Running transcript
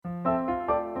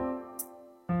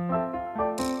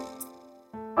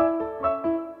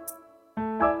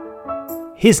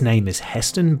His name is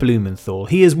Heston Blumenthal.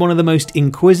 He is one of the most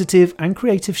inquisitive and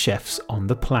creative chefs on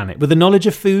the planet, with a knowledge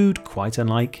of food quite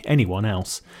unlike anyone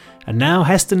else. And now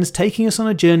Heston is taking us on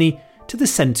a journey to the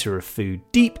centre of food,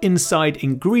 deep inside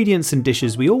ingredients and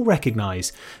dishes we all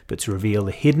recognise, but to reveal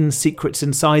the hidden secrets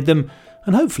inside them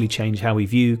and hopefully change how we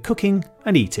view cooking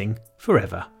and eating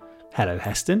forever. Hello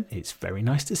Heston, it's very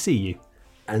nice to see you.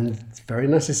 And it's very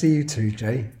nice to see you too,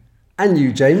 Jay. And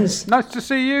you, James. Nice to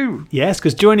see you. Yes,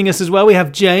 because joining us as well, we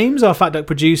have James, our Fact Duck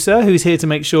producer, who's here to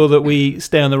make sure that we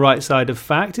stay on the right side of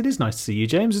fact. It is nice to see you,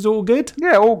 James. Is all good?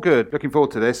 Yeah, all good. Looking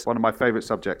forward to this. One of my favourite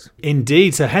subjects.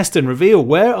 Indeed. So, Heston, reveal,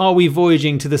 where are we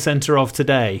voyaging to the centre of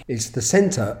today? It's the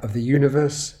centre of the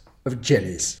universe of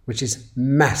jellies, which is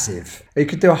massive. You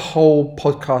could do a whole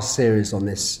podcast series on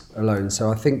this alone. So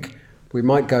I think we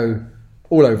might go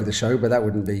all over the show, but that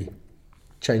wouldn't be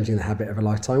changing the habit of a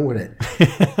lifetime, would it?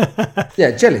 Yeah,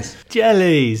 jellies.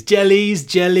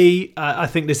 Jelly. I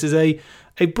think this is a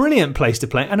brilliant place to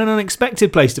play and an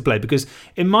unexpected place to play, because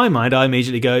in my mind I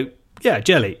immediately go, yeah,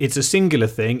 jelly. It's a singular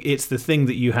thing. It's the thing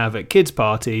that you have at kids'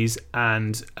 parties,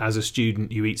 and as a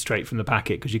student you eat straight from the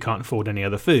packet because you can't afford any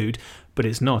other food. But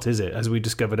it's not, is it? As we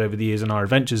discovered over the years on our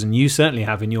adventures, and you certainly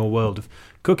have in your world of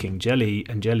cooking, jelly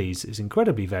and jellies is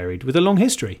incredibly varied with a long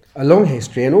history. A long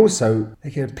history, and also they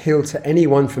can appeal to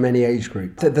anyone from any age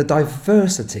group. The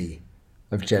diversity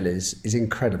of jellies is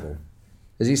incredible.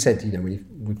 As you said, when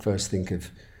we first think of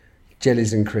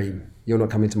jellies and cream, you're not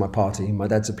coming to my party, my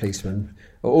dad's a policeman,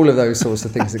 all of those sorts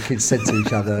of things that kids said to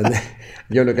each other, and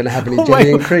you're not going to have any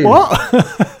jelly and cream. What?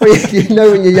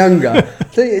 Well, when you're younger.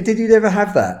 Did you ever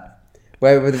have that?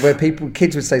 Where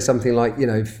kids would say something like,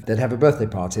 they'd have a birthday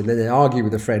party and then they'd argue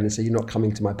with a friend and say, you're not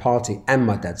coming to my party and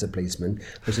my dad's a policeman,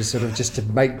 which is sort of just to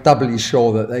make doubly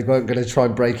sure that they weren't going to try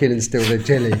and break in and steal their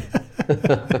jelly.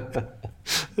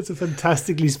 That's a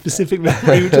fantastically specific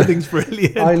memory, which I think is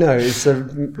brilliant. I know,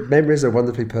 memories are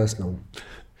wonderfully personal.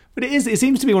 But it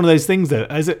seems to be one of those things, though,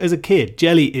 as a kid,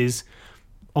 jelly is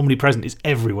omnipresent, it's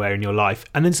everywhere in your life,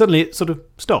 and then suddenly it sort of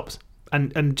stops.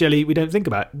 And jelly, we don't think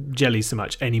about jelly so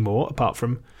much anymore, apart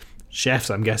from chefs,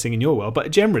 I'm guessing, in your world.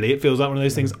 But generally, it feels like one of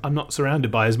those things I'm not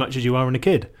surrounded by as much as you are when a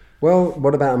kid. Well,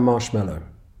 what about a marshmallow?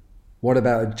 What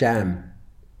about a jam?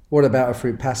 What about a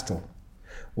fruit pastel?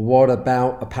 What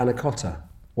about a panna cotta?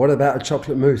 What about a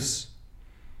chocolate mousse?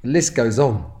 The list goes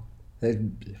on.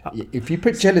 If you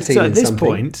put gelatine in something... So at this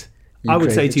point, I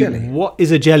would say to you, what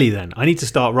is a jelly then? I need to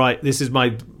start right. This is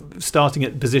my starting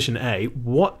at position A.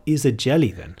 What is a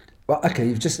jelly then? Well, okay,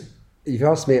 you've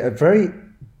asked me a very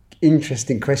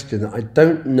interesting question that I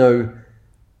don't know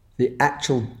the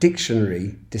actual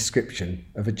dictionary description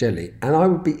of a jelly, and I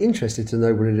would be interested to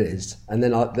know what it is, and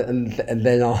then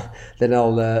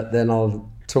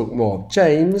I'll talk more.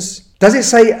 James, does it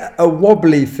say a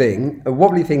wobbly thing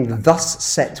thus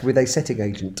set with a setting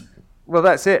agent? Well,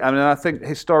 that's it. I mean, I think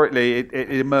historically it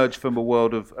emerged from a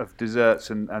world of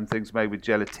desserts and things made with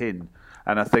gelatin.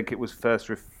 And I think it was first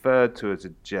referred to as a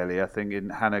jelly, I think, in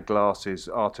Hannah Glass's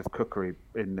Art of Cookery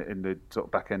in the sort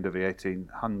of back end of the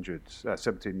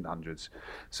 1700s.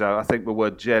 So I think the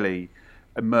word jelly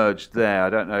emerged there. I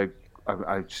don't know.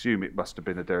 I assume it must have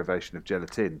been a derivation of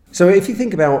gelatin. So if you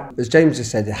think about, as James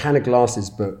just said, Hannah Glass's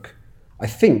book, I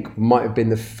think might have been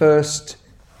the first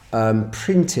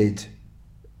printed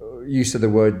use of the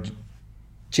word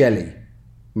jelly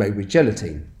made with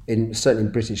gelatin. Certainly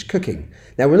in British cooking.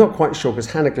 Now, we're not quite sure because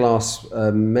Hannah Glass,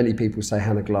 many people say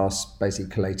Hannah Glass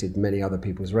basically collated many other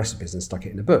people's recipes and stuck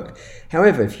it in a book.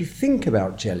 However, if you think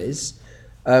about jellies,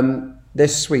 they're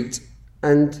sweet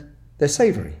and they're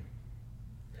savoury.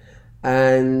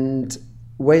 And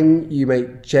when you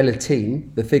make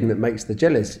gelatine, the thing that makes the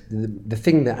jellies, the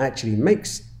thing that actually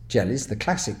makes jellies, the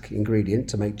classic ingredient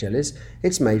to make jellies,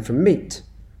 it's made from meat.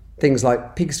 Things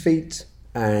like pig's feet,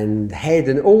 and head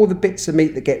and all the bits of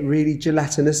meat that get really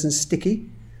gelatinous and sticky.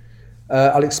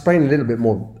 I'll explain a little bit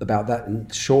more about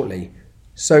that shortly.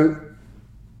 So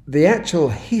the actual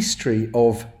history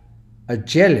of a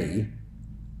jelly,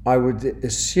 I would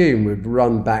assume, would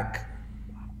run back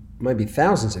maybe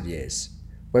thousands of years,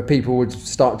 where people would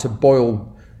start to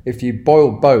boil. If you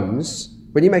boil bones,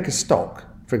 when you make a stock,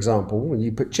 for example, when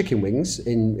you put chicken wings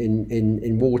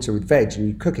in water with veg and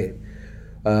you cook it,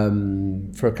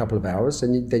 for a couple of hours,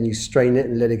 and then you strain it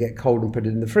and let it get cold and put it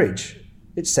in the fridge,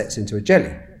 it sets into a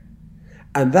jelly.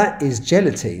 And that is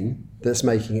gelatin that's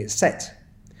making it set.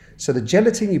 So the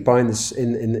gelatin you buy in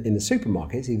the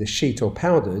supermarket, either sheet or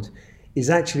powdered, is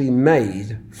actually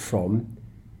made from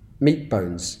meat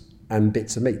bones and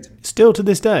bits of meat. Still to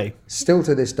this day? Still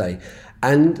to this day.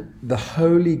 And the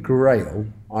holy grail,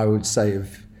 I would say,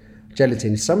 of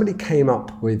gelatine. Somebody came up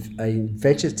with a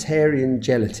vegetarian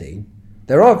gelatine.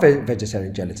 There are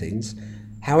vegetarian gelatines.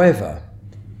 However,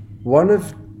 one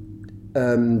of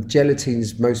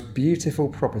gelatine's most beautiful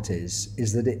properties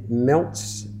is that it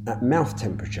melts at mouth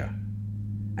temperature,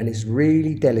 and it's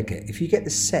really delicate. If you get the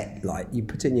set light, you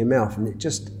put it in your mouth, and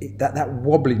that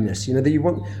wobbliness, that you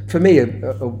want. For me,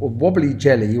 a wobbly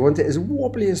jelly, you want it as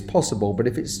wobbly as possible, but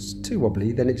if it's too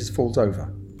wobbly, then it just falls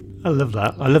over. I love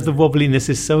that. I love the wobbliness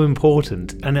is so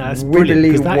important, and that's brilliant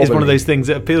because that is one of those things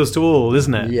that appeals to all,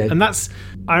 isn't it? Yeah. And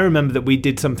I remember that we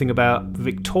did something about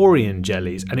Victorian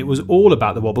jellies, and it was all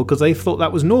about the wobble because they thought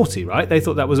that was naughty, right? They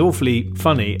thought that was awfully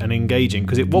funny and engaging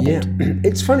because it wobbled. Yeah.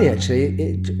 It's funny actually.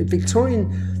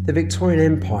 The Victorian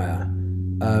Empire.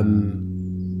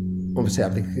 Obviously, I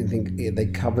think they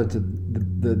covered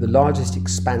the largest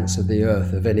expanse of the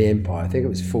earth of any empire. I think it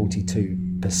was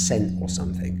 42% or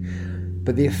something.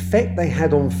 But the effect they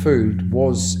had on food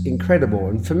was incredible.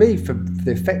 And for me, for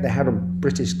the effect they had on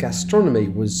British gastronomy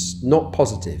was not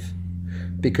positive.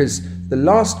 Because the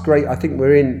last great, I think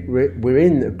we're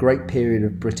in a great period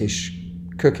of British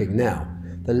cooking now.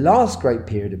 The last great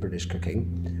period of British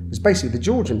cooking was basically the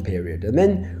Georgian period. And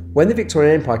then when the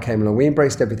Victorian Empire came along, we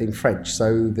embraced everything French.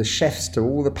 So the chefs to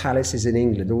all the palaces in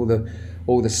England,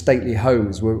 all the stately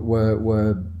homes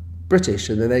were British,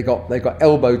 and then they got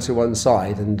elbowed to one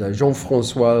side, and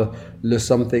Jean-François Le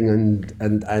something and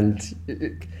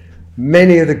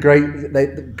many of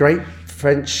the great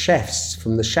French chefs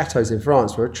from the chateaux in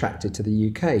France were attracted to the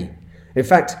UK. In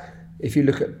fact, if you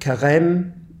look at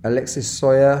Carême, Alexis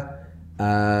Soyer,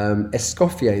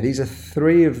 Escoffier, these are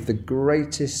three of the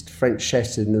greatest French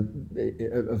chefs of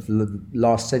the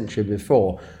last century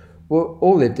before,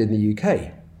 all lived in the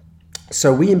UK.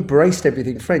 So we embraced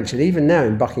everything French, and even now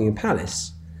in Buckingham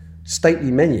Palace, state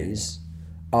menus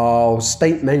are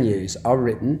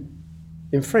written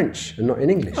in French and not in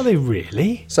English. Are they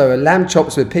really? So a lamb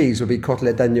chops with peas would be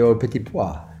côtelette d'agneau petit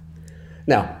pois.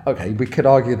 Now, okay, we could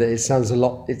argue that it sounds a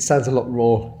lot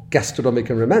more gastronomic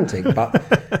and romantic, but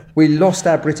we lost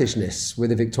our Britishness with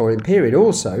the Victorian period.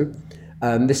 Also,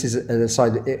 this is an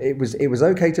aside. It was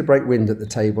okay to break wind at the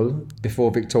table before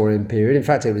Victorian period. In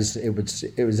fact, it was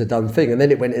a done thing, and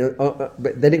then it went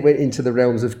into the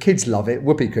realms of kids love it,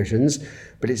 whoopee cushions.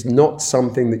 But it's not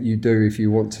something that you do if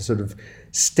you want to sort of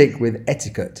stick with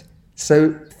etiquette.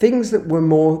 So things that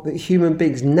human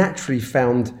beings naturally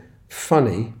found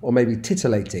funny or maybe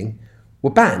titillating were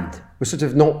banned. Were sort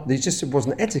of not. It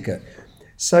wasn't etiquette.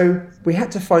 So we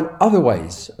had to find other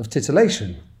ways of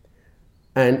titillation.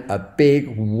 And a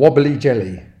big wobbly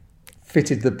jelly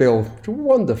fitted the bill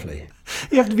wonderfully.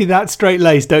 You have to be that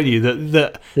straight-laced, don't you?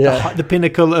 That the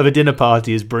pinnacle of a dinner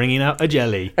party is bringing out a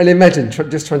jelly. And imagine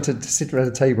just trying to sit around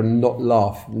a table and not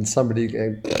laugh, and somebody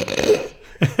going...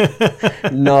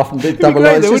 laugh and double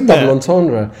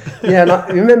entendre. Yeah, and I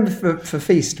remember for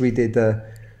Feast we did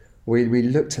we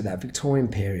looked at that Victorian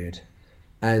period,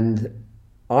 and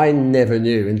I never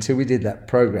knew until we did that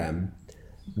programme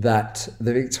that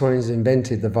the Victorians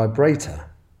invented the vibrator,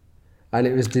 and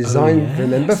it was designed,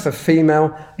 remember, for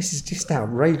female. This is just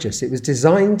outrageous. It was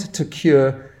designed to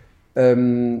cure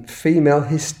female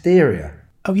hysteria.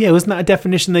 Oh yeah, wasn't that a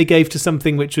definition they gave to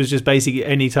something which was just basically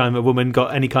any time a woman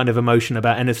got any kind of emotion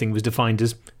about anything was defined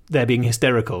as they're being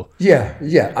hysterical? Yeah.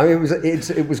 I mean,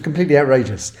 it was completely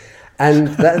outrageous. And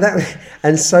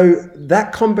and so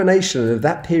that combination of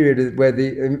that period where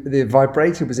the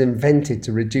vibrator was invented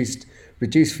to reduce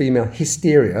female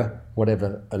hysteria,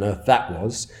 whatever on earth that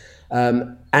was,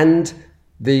 and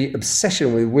the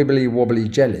obsession with wibbly wobbly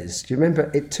jellies. Do you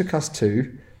remember? It took us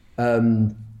to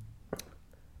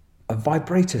a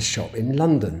vibrator shop in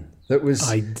London that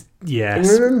was. Yes.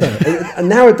 Remember? And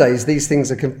nowadays these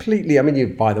things are completely. I mean, you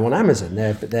buy them on Amazon.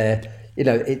 They're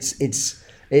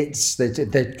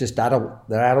just adult.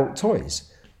 They're adult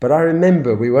toys. But I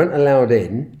remember we weren't allowed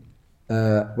in.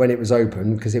 When it was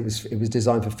open, because it was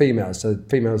designed for females, so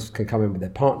females can come in with their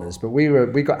partners. But we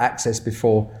got access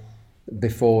before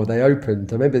they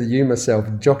opened. I remember you, myself,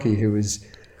 and Jockey, who was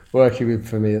working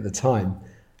for me at the time.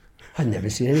 I'd never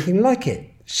seen anything like it.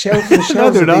 Shelves and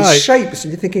shelves of these shapes,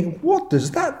 and you're thinking, what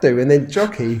does that do? And then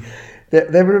Jockey, they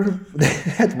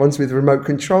had ones with remote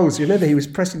controls. You remember he was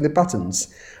pressing the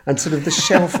buttons, and sort of the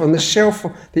shelf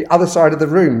the other side of the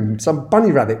room, some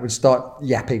bunny rabbit would start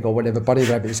yapping or whatever bunny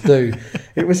rabbits do.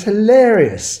 It was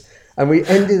hilarious, and we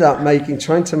ended up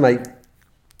trying to make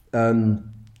the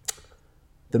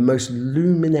most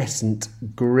luminescent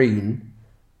green,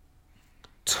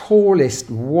 tallest,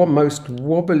 most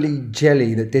wobbly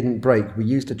jelly that didn't break. We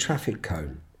used a traffic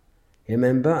cone. You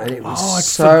remember? And it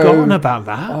was I'd forgotten about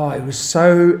that. Oh, it was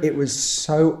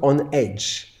so on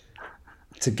edge.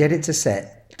 to get it to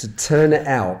set, to turn it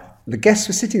out. The guests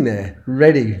were sitting there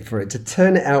ready for it, to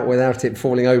turn it out without it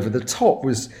falling over. The top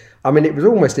was, it was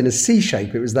almost in a C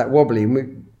shape. It was that wobbly.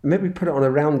 And maybe we put it on a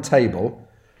round table.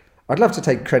 I'd love to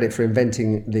take credit for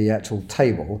inventing the actual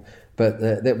table, but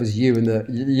that was you and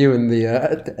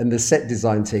the set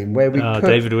design team where we put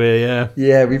David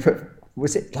Weir, we put,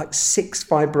 was it like 6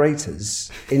 vibrators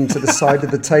into the side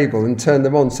of the table and turned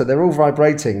them on, so they're all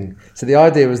vibrating. So the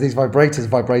idea was these vibrators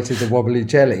vibrated the wobbly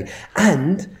jelly,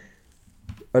 and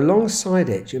alongside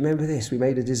it, do you remember this? We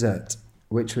made a dessert,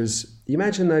 which was, you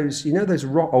imagine those, those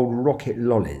old rocket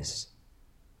lollies.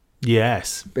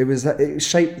 Yes. It was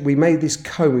shaped. We made this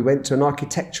cone. We went to an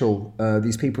architectural.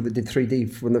 These people that did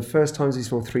 3D, one of the first times we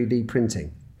saw 3D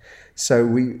printing. So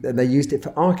they used it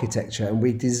for architecture, and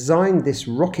we designed this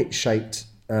rocket-shaped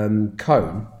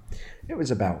cone. It was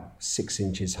about 6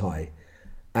 inches high,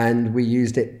 and we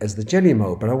used it as the jelly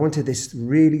mold. But I wanted this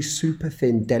really super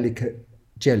thin, delicate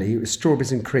jelly. It was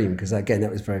strawberries and cream because, again,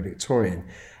 that was very Victorian.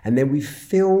 And then we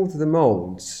filled the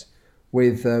molds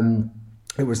with.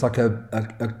 It was like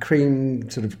a cream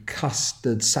sort of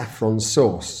custard saffron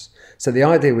sauce. So the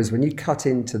idea was when you cut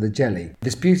into the jelly,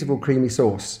 this beautiful creamy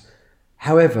sauce.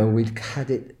 However, we'd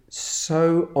had it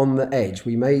so on the edge.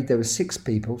 There were 6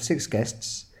 people, 6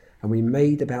 guests, and we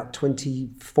made about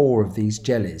 24 of these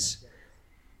jellies.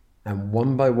 And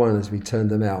one by one, as we turned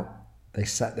them out, they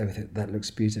sat there with it. That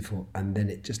looks beautiful. And then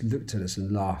it just looked at us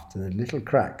and laughed, and a little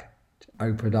crack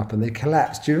opened up and they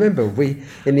collapsed. Do you remember?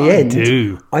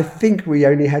 I think we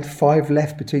only had 5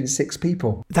 left between 6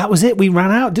 people. That was it. We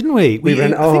ran out, didn't we? I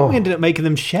think we ended up making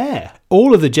them share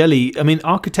all of the jelly.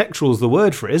 Architectural is the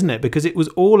word for it, isn't it? Because it was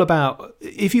all about,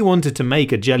 if you wanted to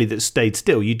make a jelly that stayed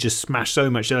still, you'd just smash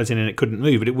so much gelatin and it couldn't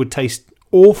move, but it would taste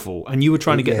awful, and you were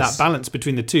trying to get that balance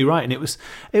between the two right, and it was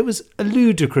a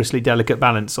ludicrously delicate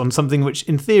balance on something which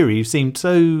in theory seemed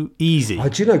so easy.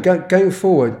 Do you know, going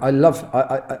forward,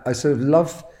 I sort of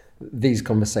love these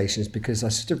conversations because I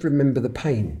sort of remember the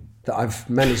pain that I've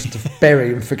managed to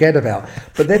bury and forget about,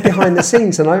 but they're behind the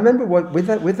scenes. And I remember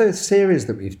with the series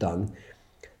that we've done,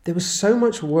 there was so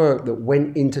much work that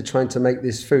went into trying to make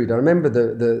this food. I remember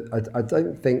I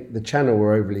don't think the channel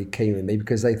were overly keen with me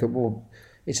because they thought, well,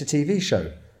 it's a TV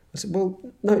show. I said, well,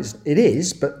 no, it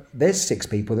is, but there's 6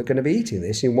 people that are going to be eating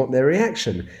this. You want their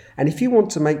reaction. And if you want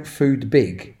to make food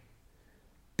big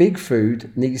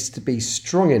food needs to be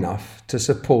strong enough to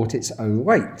support its own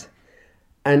weight.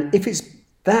 And if it's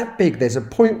that big, there's a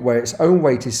point where its own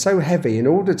weight is so heavy, in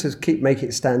order to make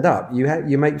it stand up,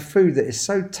 you make food that is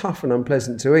so tough and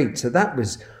unpleasant to eat. So that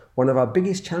was one of our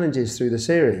biggest challenges through the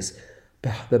series,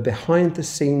 the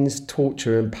behind-the-scenes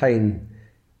torture and pain,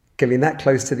 getting that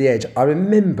close to the edge. I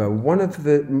remember one of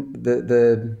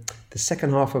the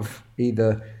second half of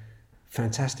either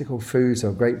Fantastical Foods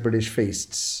or Great British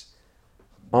Feasts.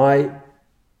 I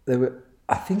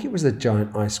think it was a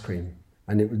giant ice cream,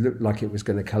 and it looked like it was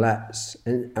going to collapse.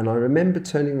 And I remember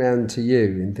turning around to you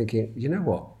and thinking, you know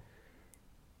what?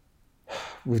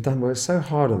 We've worked so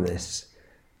hard on this.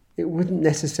 It wouldn't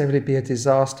necessarily be a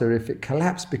disaster if it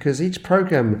collapsed, because each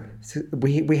program,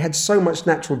 we had so much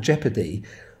natural jeopardy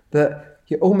that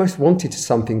you almost wanted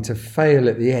something to fail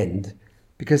at the end,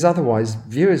 because otherwise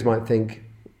viewers might think,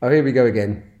 oh, here we go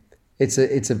again. It's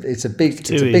a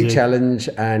big challenge,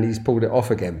 and he's pulled it off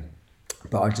again.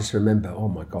 But I just remember, oh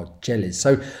my God, jellies.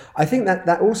 So I think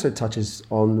that also touches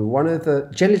on one of the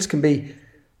jellies can be,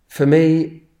 for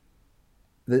me,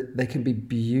 they can be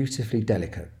beautifully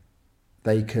delicate.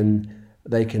 They can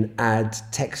add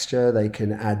texture. They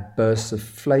can add bursts of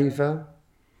flavour.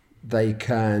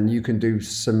 You can do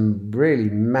some really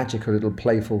magical little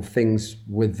playful things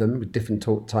with them, with different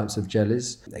types of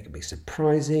jellies. They can be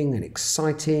surprising and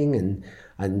exciting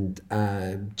and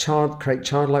create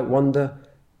childlike wonder.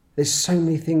 There's so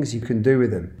many things you can do with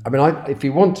them. If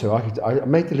you want to, I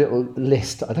made a little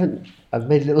list. I've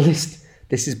made a little list.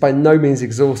 This is by no means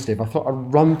exhaustive. I thought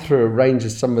I'd run through a range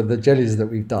of some of the jellies that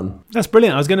we've done. That's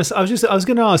brilliant. I was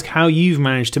going to ask how you've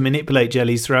managed to manipulate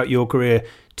jellies throughout your career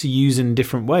to use in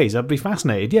different ways. I'd be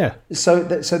fascinated. Yeah. So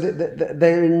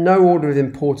they're in no order of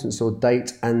importance or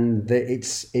date, and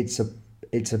it's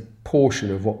a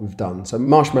portion of what we've done. So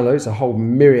marshmallows, a whole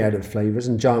myriad of flavours,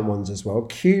 and giant ones as well.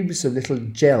 Cubes of little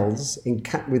gels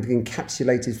with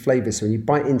encapsulated flavours. So when you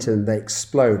bite into them, they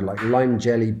explode, like lime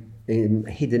jelly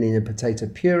hidden in a potato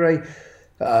puree.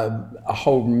 A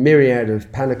whole myriad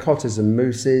of panna cottas and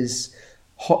mousses.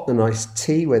 hot and iced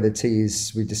tea, where the tea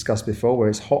is, we discussed before, where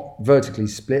it's hot, vertically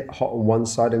split, hot on one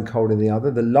side and cold on the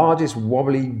other. The largest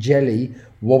wobbly jelly,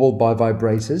 wobbled by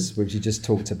vibrators, which you just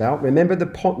talked about. Remember the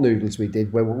pot noodles we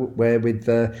did, where with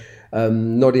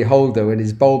Noddy Holder and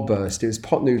his bulb burst. It was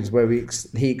pot noodles where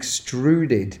he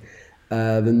extruded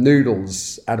the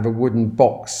noodles out of a wooden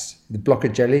box, the block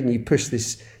of jelly, and you push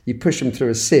them through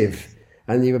a sieve.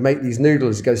 And you would make these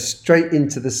noodles go straight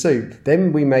into the soup.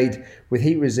 Then we made, with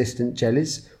heat-resistant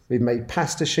jellies, we've made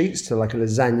pasta sheets to like a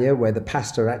lasagna, where the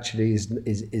pasta actually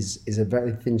is a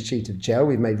very thin sheet of gel.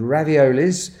 We've made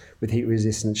raviolis with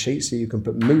heat-resistant sheets, so you can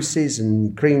put mousses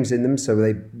and creams in them, so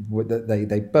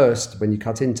they burst when you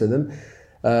cut into them.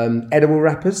 Edible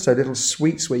wrappers, so little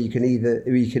sweets where you can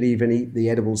even eat the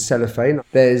edible cellophane.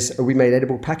 We made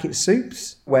edible packet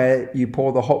soups where you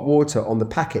pour the hot water on the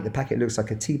packet. The packet looks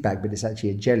like a tea bag, but it's actually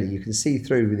a jelly. You can see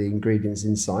through with the ingredients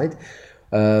inside.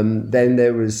 Then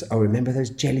there was, remember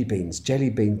those jelly beans,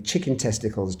 chicken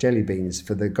testicles, jelly beans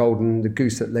for the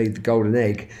goose that laid the golden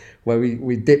egg, where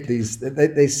we dip these.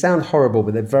 They sound horrible,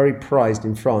 but they're very prized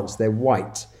in France. They're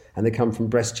white. And they come from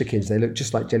breast chickens. They look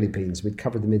just like jelly beans. We'd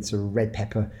covered them in sort of red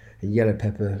pepper and yellow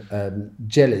pepper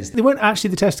jellies. They weren't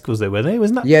actually the testicles, though, were they?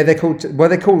 Wasn't that? Yeah, they're called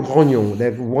rognons.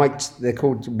 They're white. They're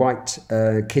called white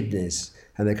kidneys,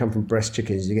 and they come from breast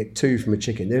chickens. You get 2 from a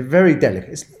chicken. They're very delicate.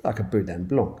 It's like a boudin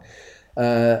blanc.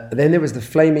 Then there was the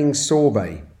flaming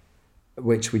sorbet,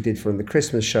 which we did from the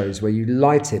Christmas shows, where you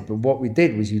light it. But what we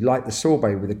did was you light the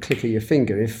sorbet with a click of your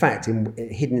finger. In fact,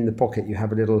 hidden in the pocket, you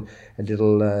have a little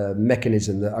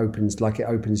mechanism that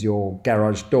opens your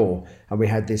garage door. And we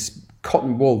had this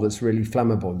cotton wool that's really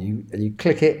flammable. And you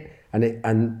click it,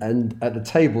 and at the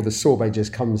table the sorbet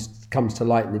just comes to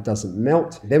light and it doesn't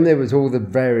melt. Then there was all the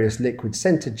various liquid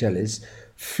scented jellies.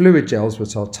 Fluid gels,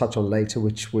 which I'll touch on later,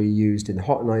 which we used in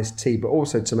hot and iced tea, but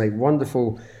also to make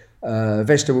wonderful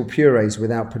vegetable purees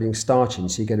without putting starch in,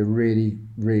 so you get a really,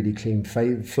 really clean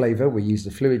flavour. We used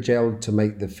the fluid gel to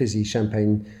make the fizzy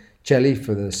champagne jelly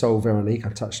for the Sol Veronique I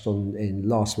touched on in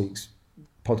last week's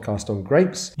podcast on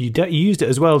grapes. You used it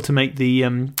as well to make the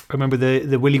remember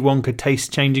the Willy Wonka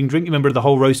taste changing drink. You remember the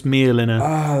whole roast meal in a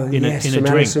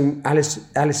drink. Alice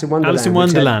in Wonderland. Alice in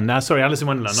Wonderland. Sorry, Alice in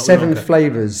Wonderland. Not 7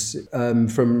 flavours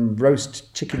from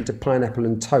roast chicken to pineapple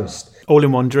and toast. All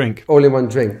in one drink.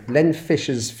 Len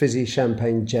Fisher's fizzy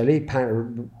champagne jelly,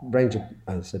 range of,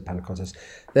 I said panna cottas,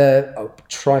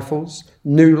 trifles,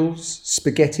 noodles,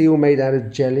 spaghetti all made out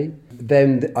of jelly.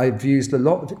 Then I've used a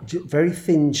lot of very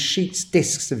thin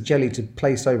discs of jelly to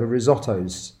place over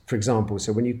risottos, for example.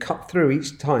 So when you cut through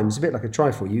each time, it's a bit like a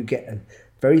trifle, you get a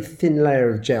very thin layer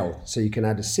of gel, so you can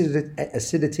add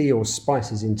acidity or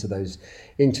spices into those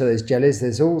jellies.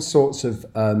 There's all sorts of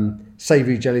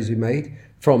savoury jellies we made,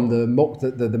 from the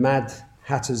Mad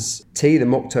Hatter's tea, the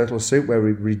mock turtle soup, where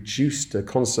we reduced a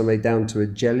consommé down to a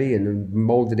jelly and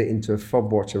moulded it into a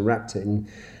fob watch and wrapped it in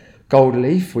gold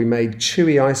leaf. We made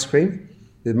chewy ice cream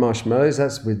with marshmallows,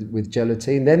 that's with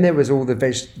gelatine. Then there was all the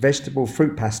vegetable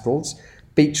fruit pastels,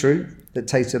 beetroot that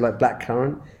tasted like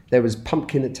blackcurrant. There was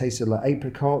pumpkin that tasted like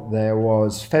apricot. There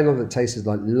was fennel that tasted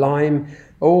like lime.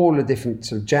 All the different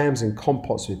sort of jams and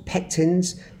compotes with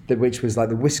pectins, which was like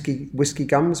the whiskey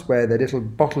gums, where they're little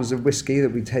bottles of whiskey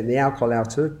that we take the alcohol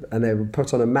out of, and they were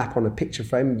put on a map on a picture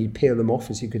frame, and you peel them off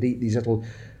as you could eat these little,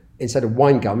 instead of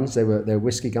wine gums, they were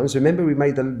whiskey gums. Remember, we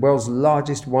made the world's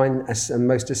largest wine and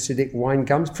most acidic wine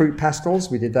gums, fruit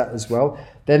pastels. We did that as well.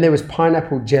 Then there was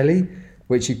pineapple jelly,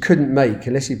 which you couldn't make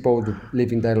unless you boiled the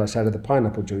living daylights out of the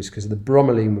pineapple juice, because the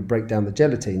bromelain would break down the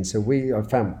gelatine. So I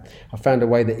found a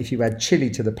way that if you add chili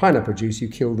to the pineapple juice, you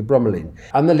kill the bromelain.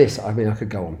 And the list, I could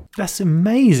go on. That's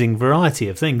amazing variety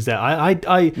of things there.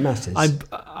 Masses.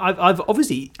 I've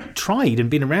obviously tried and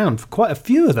been around for quite a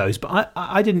few of those, but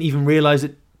I didn't even realise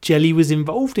that jelly was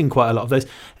involved in quite a lot of those.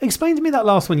 Explain to me that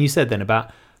last one you said then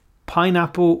about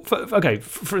pineapple.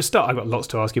 For a start, I've got lots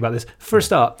to ask you about this. For a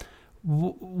start,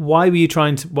 why were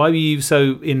you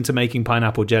so into making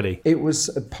pineapple jelly? It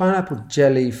was a pineapple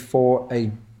jelly for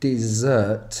a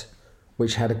dessert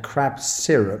which had a crab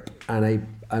syrup and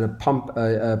a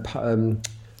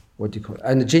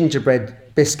gingerbread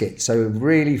biscuit. So a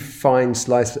really fine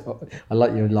slice. I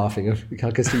like you laughing. I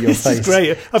can see your face. This is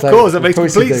great. Of course, that makes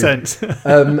complete sense.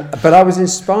 But I was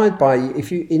inspired by,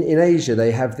 in Asia,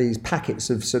 they have these packets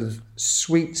of sort of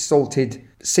sweet salted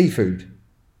seafood.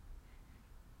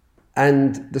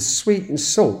 And the sweet and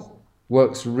salt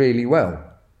works really well.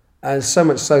 And so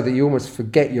much so that you almost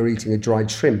forget you're eating a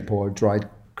dried shrimp or a dried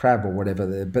crab or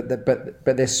whatever. But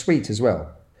they're sweet as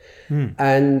well. Mm.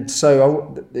 And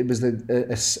so it was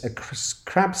a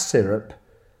crab syrup.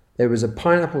 There was a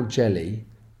pineapple jelly.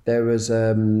 there was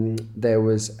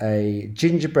a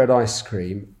gingerbread ice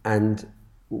cream and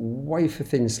wafer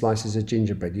thin slices of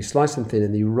gingerbread. You slice them thin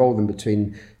and you roll them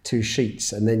between two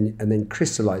sheets and then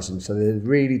crystallize them so they're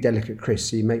really delicate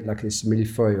crisps. So you make like this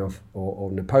millefeuille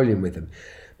or Napoleon with them.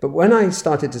 But when I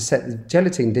started to set, the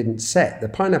gelatine didn't set the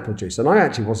pineapple juice, and I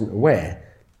actually wasn't aware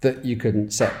that you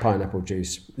couldn't set pineapple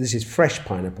juice. This is fresh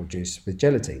pineapple juice with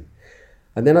gelatine.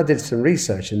 And then I did some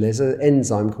research, and there's an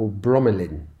enzyme called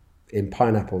bromelain in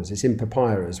pineapples. It's in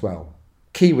papaya as well.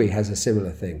 Kiwi has a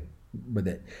similar thing with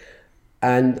it.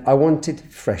 And I wanted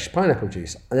fresh pineapple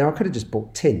juice. Now, I could have just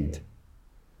bought tinned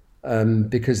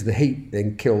because the heat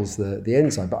then kills the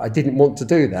enzyme. But I didn't want to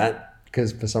do that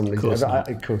because for some reason...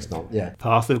 Of course not, yeah.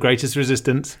 Path of greatest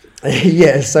resistance.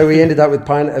 Yeah, so we ended up with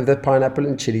the pineapple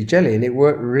and chili jelly, and it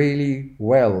worked really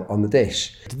well on the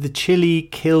dish. Did the chili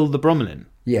kill the bromelain?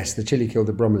 Yes, the chili killed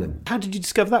the bromelain. How did you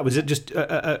discover that? Was it just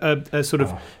a sort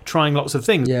of trying lots of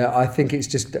things? Yeah, I think it's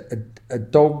just a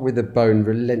dog with a bone,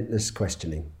 relentless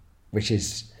questioning, which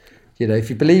is, if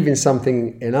you believe in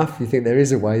something enough, you think there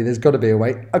is a way, there's got to be a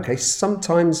way. Okay,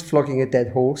 sometimes flogging a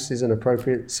dead horse is an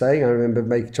appropriate saying. I remember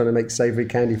trying to make savoury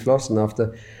candy floss, and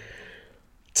after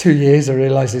 2 years I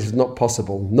realised this was not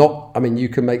possible. You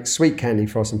can make sweet candy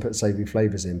floss and put savoury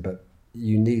flavours in, but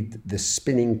you need the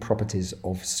spinning properties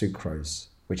of sucrose,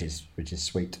 which is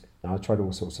sweet. Now, I tried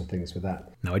all sorts of things with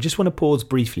that. Now, I just want to pause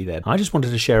briefly there. I just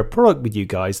wanted to share a product with you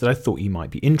guys that I thought you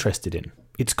might be interested in.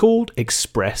 It's called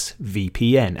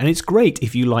ExpressVPN, and it's great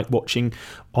if you like watching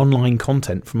online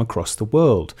content from across the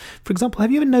world. For example,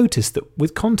 have you ever noticed that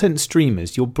with content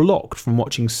streamers, you're blocked from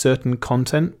watching certain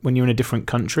content when you're in a different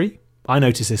country? I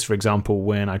notice this, for example,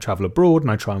 when I travel abroad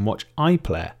and I try and watch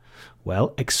iPlayer.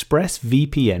 Well,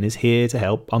 ExpressVPN is here to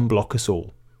help unblock us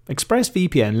all.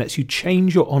 ExpressVPN lets you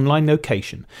change your online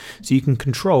location so you can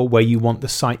control where you want the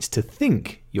sites to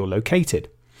think you're located.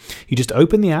 You just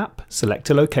open the app, select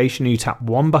a location, and you tap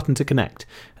one button to connect,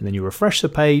 and then you refresh the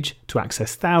page to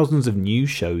access thousands of new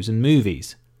shows and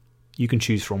movies. You can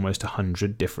choose from almost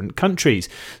 100 different countries,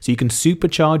 so you can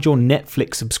supercharge your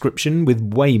Netflix subscription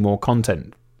with way more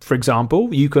content. For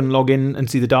example, you can log in and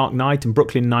see The Dark Knight and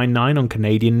Brooklyn Nine-Nine on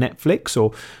Canadian Netflix,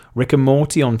 or Rick and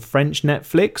Morty on French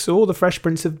Netflix, or The Fresh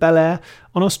Prince of Bel-Air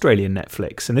on Australian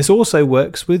Netflix. And this also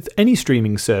works with any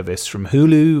streaming service from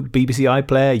Hulu, BBC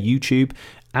iPlayer, YouTube,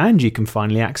 and you can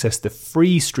finally access the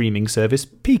free streaming service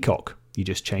Peacock. You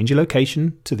just change your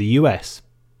location to the US.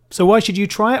 So why should you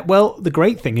try it? Well, the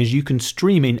great thing is you can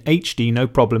stream in HD no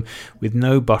problem with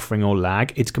no buffering or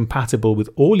lag. It's compatible with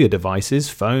all your devices,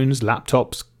 phones,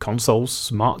 laptops, consoles,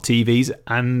 smart TVs,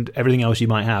 and everything else you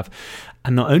might have.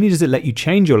 And not only does it let you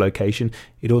change your location,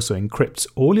 it also encrypts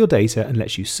all your data and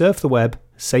lets you surf the web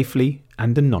safely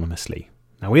and anonymously.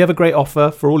 Now, we have a great offer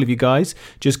for all of you guys.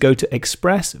 Just go to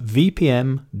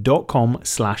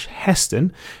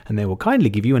expressvpn.com/Heston and they will kindly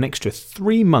give you an extra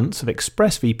 3 months of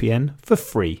ExpressVPN for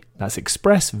free. That's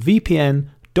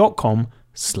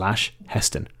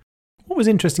expressvpn.com/Heston. What was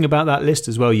interesting about that list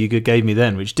as well you gave me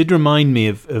then, which did remind me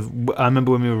of I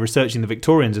remember when we were researching the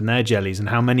Victorians and their jellies and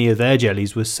how many of their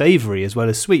jellies were savoury as well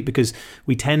as sweet, because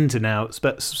we tend to now,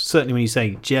 certainly when you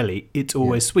say jelly, it's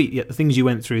always sweet, yet the things you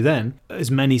went through then, as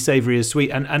many savoury as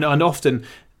sweet, and often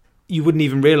you wouldn't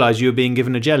even realise you were being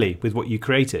given a jelly with what you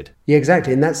created. Yeah,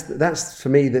 exactly, and that's for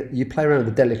me that you play around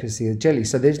with the delicacy of jelly.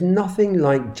 So there's nothing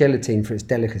like gelatine for its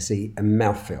delicacy and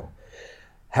mouthfeel.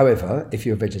 However, if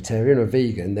you're vegetarian or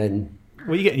vegan, then...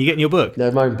 What are you getting? You getting your book?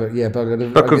 No, my own book, yeah. But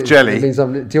Book of jelly. Do you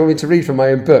want me to read from my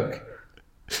own book?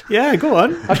 Yeah, go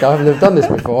on. Okay, I've never done this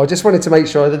before. I just wanted to make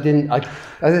sure that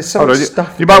there's so much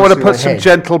stuff. You might want to put some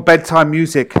gentle bedtime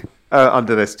music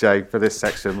under this, Jay, for this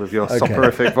section with your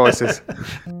soporific voices.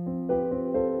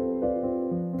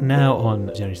 Now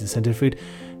on Journey to the Centre of Food,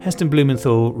 Heston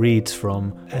Blumenthal reads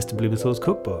from Heston Blumenthal's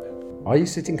cookbook. Are you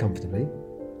sitting comfortably?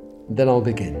 Then I'll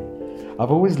begin.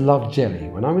 I've always loved jelly.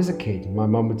 When I was a kid, my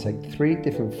mum would take 3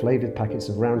 different flavoured packets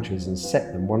of Rowntrees and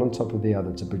set them one on top of the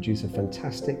other to produce a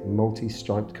fantastic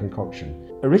multi-striped concoction.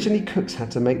 Originally, cooks had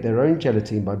to make their own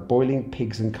gelatine by boiling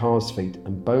pigs and calves' feet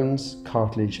and bones,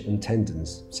 cartilage and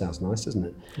tendons. Sounds nice, doesn't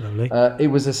it? Lovely.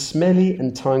 It was a smelly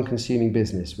and time-consuming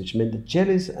business, which meant that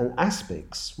jellies and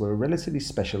aspics were a relatively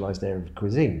specialised area of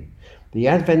cuisine. The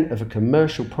advent of a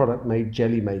commercial product made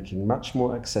jelly making much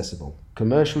more accessible.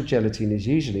 Commercial gelatine is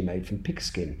usually made from pig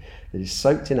skin that is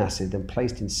soaked in acid and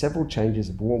placed in several changes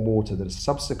of warm water that are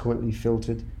subsequently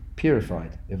filtered,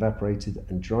 purified, evaporated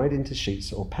and dried into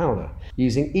sheets or powder.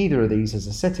 Using either of these as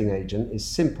a setting agent is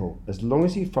simple as long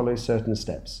as you follow certain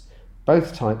steps.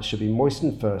 Both types should be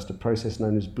moistened first, a process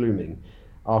known as blooming,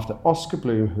 after Oscar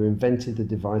Bloom, who invented the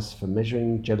device for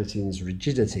measuring gelatine's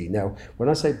rigidity. Now, when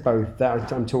I say both,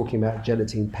 that I'm talking about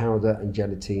gelatine powder and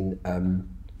gelatine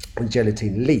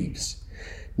leaves.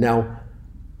 Now,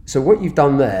 so what you've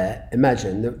done there,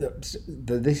 imagine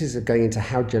that this is going into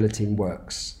how gelatin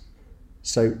works.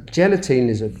 So gelatin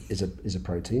is a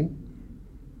protein.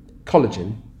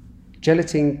 Collagen.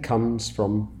 Gelatin comes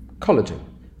from collagen.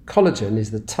 Collagen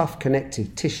is the tough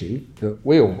connective tissue that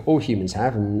all humans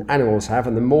have and animals have,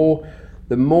 and the more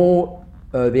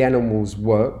the animals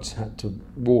had to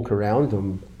walk around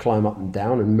and climb up and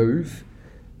down and move,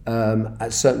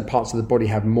 at certain parts of the body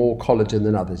have more collagen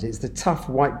than others. It's the tough,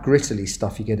 white, grittly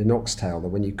stuff you get in oxtail that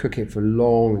when you cook it for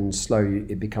long and slow,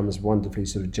 it becomes wonderfully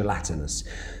sort of gelatinous.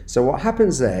 So what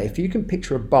happens there, if you can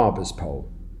picture a barber's pole,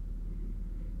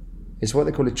 it's what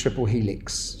they call a triple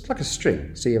helix. It's like a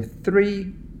string. So you have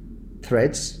 3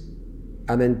 threads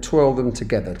and then twirl them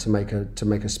together to make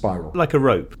a spiral. Like a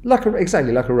rope.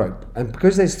 Exactly like a rope. And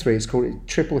because there's 3, it's called a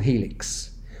triple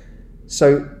helix.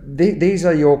 So these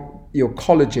are your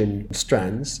collagen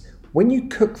strands. When you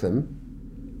cook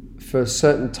them for a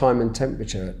certain time and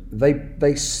temperature,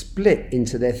 they split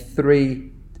into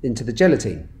the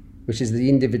gelatin, which is the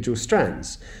individual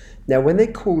strands. Now, when they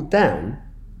cool down,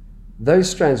 those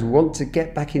strands want to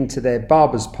get back into their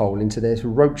barber's pole, into their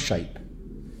rope shape.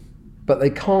 But they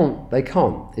can't.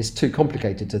 It's too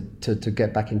complicated to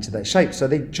get back into that shape. So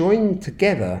they join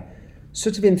together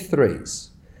sort of in 3s.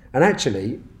 And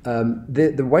actually,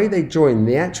 the way they join,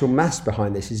 the actual mass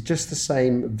behind this is just the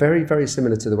same, very, very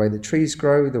similar to the way that trees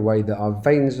grow, the way that our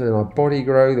veins in our body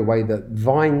grow, the way that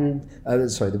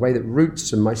the way that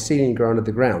roots and mycelium grow under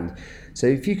the ground. So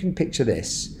if you can picture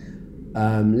this,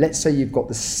 let's say you've got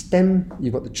the stem,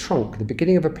 you've got the trunk, the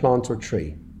beginning of a plant or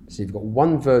tree. So you've got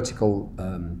one vertical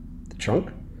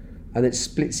trunk, and it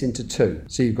splits into 2.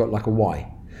 So you've got like a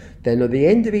Y. Then at the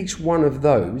end of each one of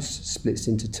those splits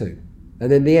into 2.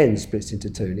 And then the end splits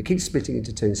into 2. And it keeps splitting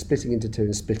into 2 and splitting into 2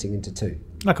 and splitting into 2.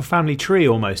 Like a family tree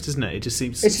almost, isn't it? It just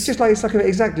seems... It's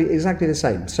exactly the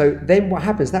same. So then what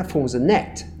happens, that forms a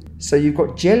net. So you've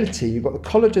got gelatin, you've got the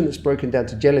collagen that's broken down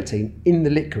to gelatin in the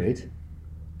liquid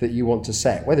that you want to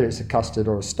set, whether it's a custard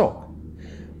or a stock.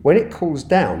 When it cools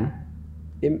down,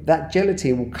 that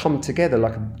gelatin will come together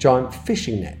like a giant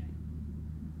fishing net.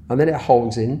 And then it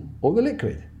holds in all the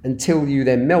liquid until you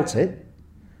then melt it,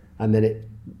 and then it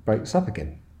breaks up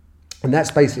again. And that's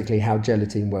basically how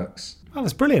gelatin works. Oh,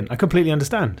 that's brilliant. I completely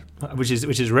understand, which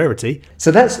is rarity.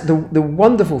 So that's the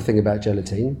wonderful thing about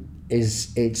gelatin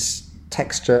is its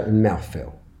texture and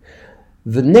mouthfeel.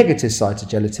 The negative side to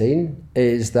gelatin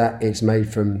is that it's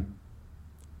made from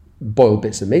boiled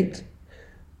bits of meat,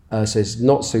 so it's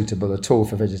not suitable at all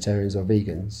for vegetarians or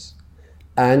vegans.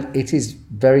 And it is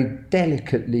very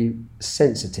delicately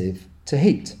sensitive to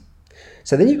heat.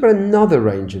 So then you've got another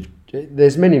range of,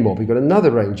 there's many more, but you've got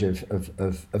another range of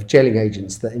gelling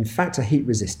agents that in fact are heat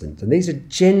resistant. And these are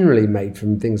generally made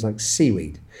from things like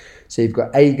seaweed. So you've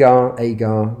got agar,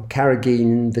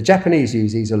 carrageenan. The Japanese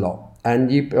use these a lot.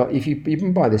 And if you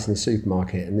can buy this in the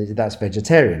supermarket, and that's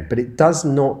vegetarian, but it does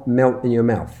not melt in your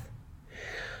mouth.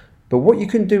 But what you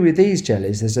can do with these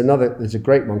jellies, there's a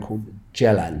great one called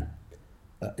Gellan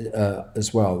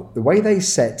as well. The way they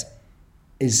set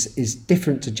is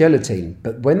different to gelatin,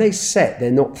 but when they set, they're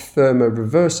not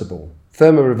thermoreversible.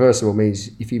 Thermoreversible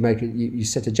means if you make it, you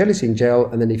set a gelatin gel,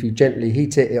 and then if you gently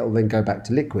heat it, it'll then go back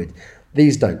to liquid.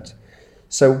 These don't.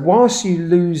 So whilst you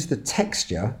lose the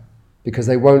texture, because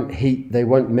they won't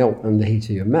melt under the heat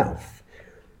of your mouth,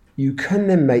 you can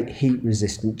then make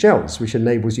heat-resistant gels, which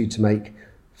enables you to make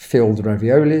filled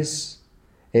raviolis.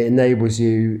 It enables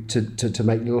you to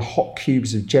make little hot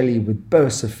cubes of jelly with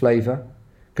bursts of flavour,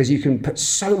 because you can put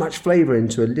so much flavour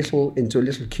into a little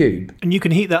cube. And you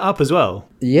can heat that up as well.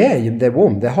 Yeah, they're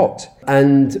warm, they're hot.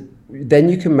 And then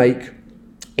you can make,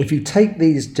 if you take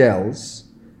these gels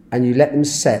and you let them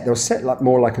set, they'll set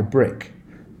more like a brick.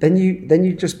 Then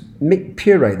you just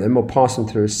puree them or pass them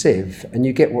through a sieve, and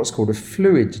you get what's called a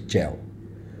fluid gel,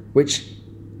 which,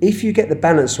 if you get the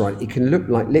balance right, it can look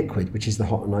like liquid, which is the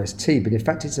hot and iced tea, but in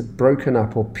fact it's a broken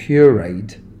up or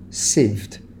pureed,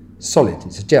 sieved solid.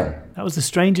 It's a gel. That was the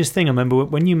strangest thing. I remember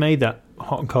when you made that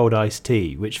hot and cold iced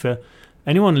tea, which for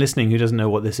anyone listening who doesn't know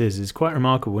what this is quite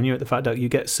remarkable. When you're at the Fat Duck, you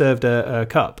get served a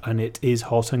cup, and it is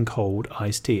hot and cold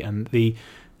iced tea, and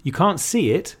you can't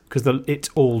see it because it's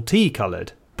all tea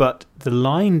coloured, but the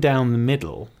line down the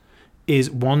middle is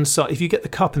one side. If you get the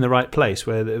cup in the right place,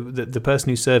 where the person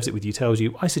who serves it with you tells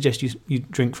you, I suggest you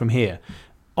drink from here,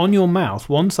 on your mouth,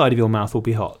 one side of your mouth will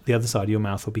be hot, the other side of your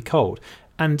mouth will be cold.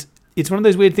 And it's one of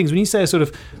those weird things, when you say a sort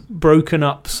of broken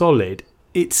up solid,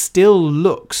 it still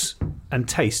looks and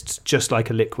tastes just like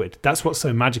a liquid. That's what's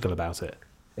so magical about it.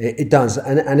 It does,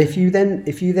 and if you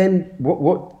then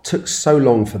what took so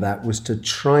long for that was to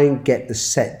try and get the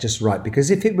set just right,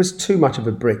 because if it was too much of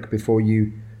a brick before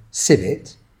you sieve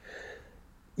it,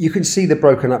 you can see the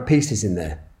broken up pieces in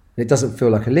there. It doesn't feel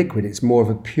like a liquid; it's more of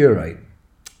a puree.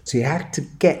 So you have to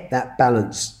get that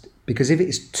balance, because if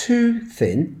it's too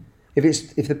thin,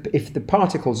 if the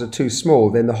particles are too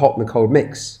small, then the hot and the cold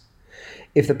mix.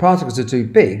 If the particles are too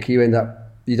big,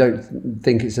 you don't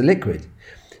think it's a liquid.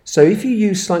 So if you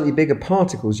use slightly bigger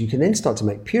particles, you can then start to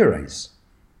make purees.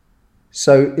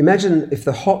 So imagine if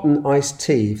the hot and iced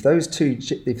tea, if those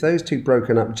two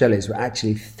broken up jellies were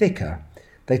actually thicker,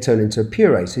 they turn into a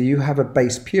puree. So you have a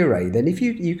base puree. Then if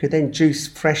you could then juice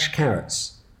fresh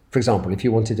carrots, for example, if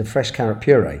you wanted a fresh carrot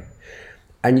puree,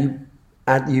 and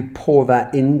you pour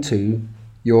that into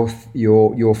your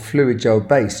fluid gel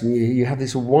base, and you have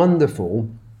this wonderful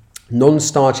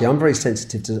non-starchy. I'm very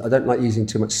sensitive to. I don't like using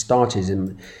too much starches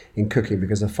in cooking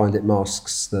because I find it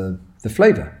masks the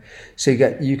flavour. So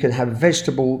you can have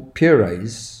vegetable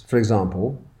purees, for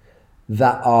example,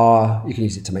 that are, you can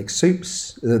use it to make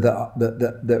soups.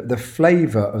 The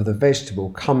flavour of the vegetable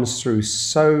comes through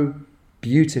so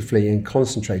beautifully and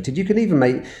concentrated. You can even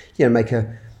make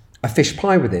a fish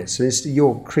pie with it. So it's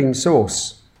your cream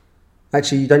sauce.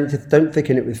 Actually, you don't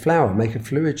thicken it with flour. Make a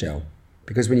fluid gel.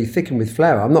 Because when you thicken with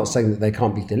flour, I'm not saying that they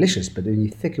can't be delicious, but when you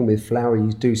thicken with flour,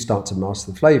 you do start to mask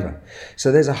the flavour.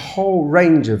 So there's a whole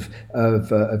range of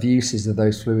uses of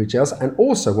those fluid gels. And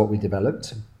also what we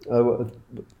developed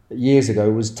years ago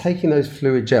was taking those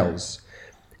fluid gels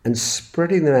and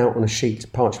spreading them out on a sheet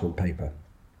of parchment paper.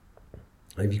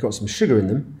 And if you've got some sugar in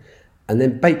them, and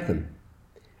then bake them.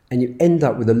 And you end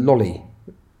up with a lolly.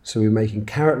 So we're making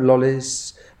carrot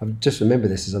lollies. I just remember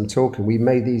this as I'm talking. We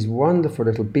made these wonderful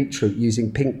little beetroot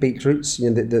using pink beetroots,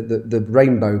 the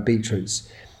rainbow beetroots.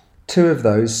 2 of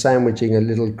those sandwiching a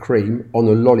little cream on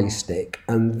a lolly stick,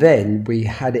 and then we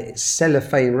had it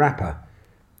cellophane wrapper.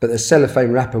 But the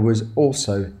cellophane wrapper was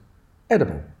also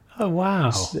edible. Oh wow!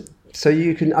 So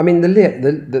you can. I mean, the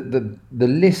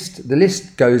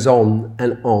list goes on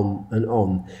and on and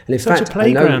on. And in fact, a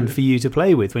playground for you to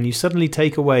play with when you suddenly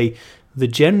take away the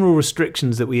general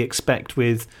restrictions that we expect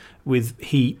with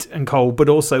heat and cold, but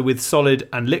also with solid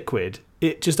and liquid.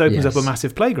 It just opens up a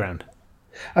massive playground.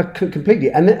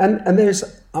 Completely, and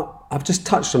there's. I've just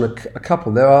touched on a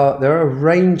couple. There are a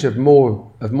range of more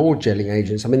gelling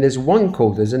agents. I mean, there's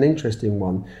an interesting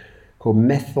one called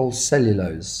methyl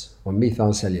cellulose or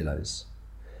methyl cellulose,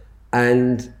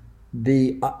 and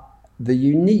the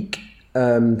unique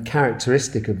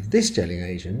characteristic of this gelling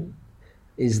agent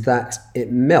is that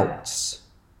it melts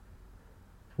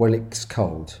when it's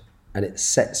cold and it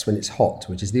sets when it's hot,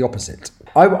 which is the opposite.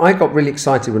 I got really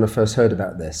excited when I first heard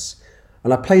about this,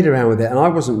 and I played around with it, and I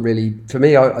wasn't really, for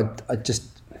me, I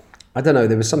don't know,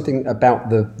 there was something about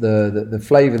the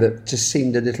flavour that just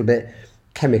seemed a little bit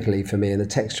chemically for me, and the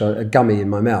texture, a gummy in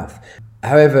my mouth.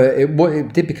 However,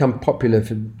 it did become popular,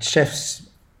 for chefs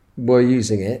were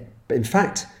using it, but in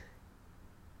fact,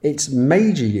 its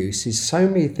major use is so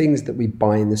many things that we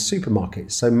buy in the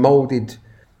supermarket. So moulded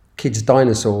kids'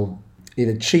 dinosaur,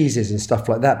 either cheeses and stuff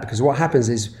like that. Because what happens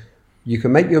is you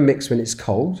can make your mix when it's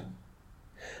cold,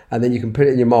 and then you can put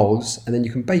it in your moulds, and then you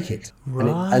can bake it.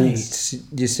 Right. And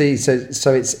you see,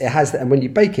 so it has that, and when you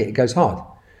bake it, it goes hard.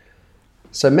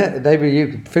 So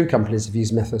food companies have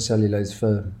used methyl cellulose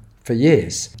for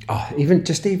years. Even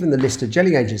the list of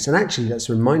gelling agents. And actually,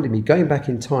 that's reminded me, going back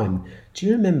in time, do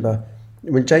you remember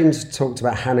when James talked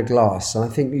about Hannah Glass, and I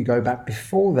think you go back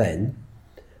before then,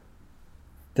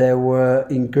 there were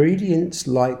ingredients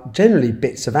like generally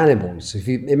bits of animals.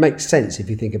 It makes sense if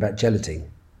you think about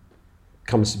gelatin.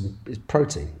 Comes from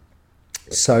protein.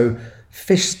 So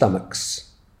fish stomachs.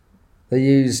 They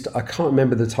used, I can't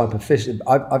remember the type of fish.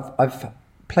 I've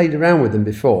played around with them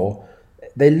before.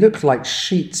 They look like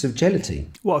sheets of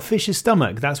gelatin. What, a fish's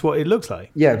stomach? That's what it looks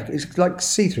like? Yeah, it's like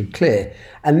see-through, clear.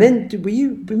 And then,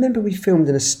 remember we filmed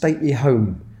in a stately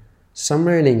home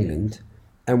somewhere in England,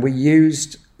 and we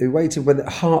waited with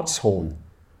hartshorn,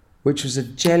 which was a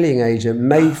gelling agent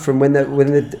made from when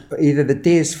either the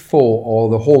deer's fought or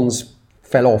the horns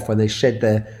fell off when they shed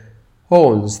their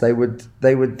horns. They would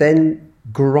then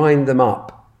grind them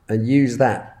up and use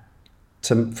that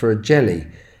for a jelly.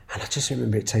 And I just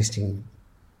remember it tasting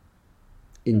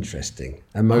interesting.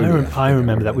 Ammonia. I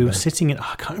remember that. We were sitting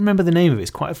I can't remember the name of it.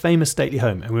 It's quite a famous stately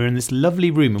home. And we were in this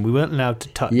lovely room and we weren't allowed to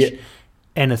touch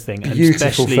anything. And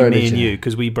especially furniture. Me and you,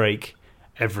 because we break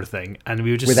everything. And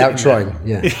we were just without trying,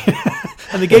 yeah.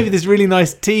 And they gave you this really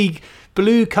nice tea,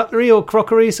 blue cutlery or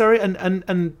crockery, sorry.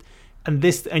 And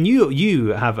And you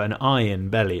have an iron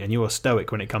belly, and you are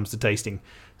stoic when it comes to tasting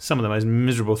some of the most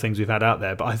miserable things we've had out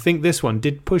there. But I think this one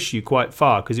did push you quite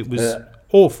far because it was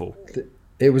awful.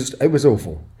 It was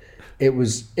awful. It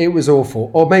was awful.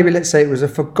 Or maybe let's say it was a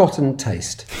forgotten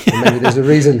taste. And maybe there's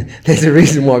a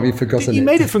reason why we've forgotten it. You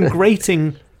made it from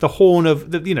grating the horn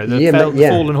of the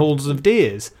fallen horns of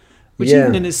deers, which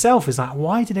even in itself is like,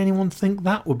 why did anyone think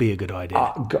that would be a good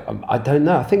idea? I don't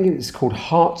know. I think it's called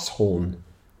hartshorn.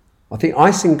 I think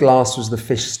isinglass was the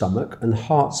fish stomach, and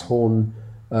hartshorn.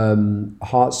 I mean,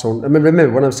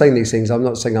 remember, when I'm saying these things, I'm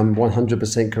not saying I'm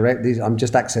 100% correct. I'm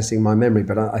just accessing my memory.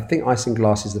 But I think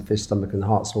isinglass is the fish stomach, and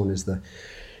hartshorn is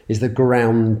the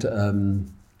ground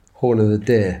horn of the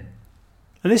deer.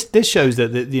 And this shows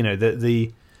that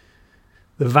the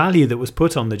value that was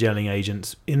put on the gelling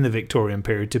agents in the Victorian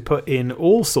period to put in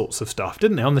all sorts of stuff,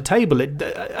 didn't they, on the table?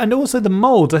 And also the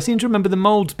moulds. I seem to remember the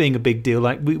moulds being a big deal.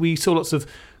 Like we saw lots of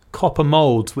copper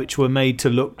moulds which were made to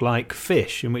look like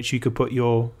fish, in which you could put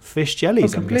your fish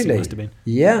jellies. Completely. It must have been.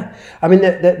 Yeah, I mean,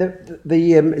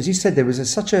 the as you said, there was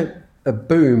such a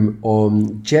boom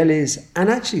on jellies and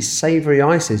actually savoury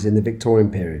ices in the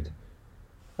Victorian period,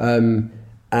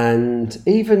 and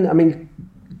even, I mean,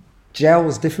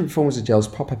 gels, different forms of gels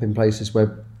pop up in places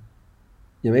where,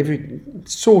 every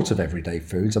sort of everyday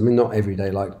foods. I mean, not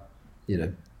everyday like,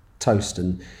 toast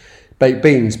and baked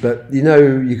beans, but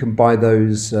you can buy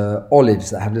those olives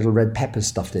that have little red peppers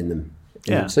stuffed in them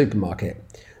in the supermarket.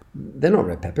 They're not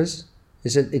red peppers.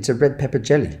 It's a red pepper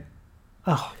jelly.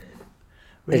 Oh,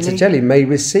 really? It's a jelly made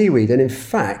with seaweed. And in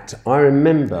fact, I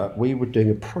remember we were doing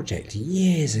a project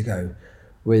years ago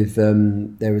with,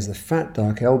 there was the Fat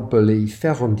Duck, El Bulli,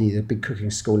 Ferrandi, the big cooking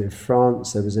school in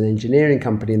France. There was an engineering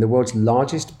company and the world's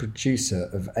largest producer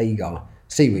of agar,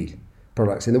 seaweed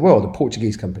products in the world, a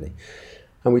Portuguese company.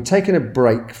 And we'd taken a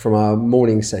break from our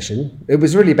morning session. It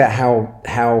was really about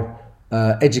how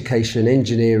education,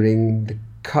 engineering, the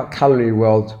culinary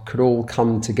world could all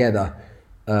come together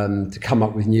to come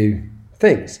up with new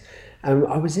things. And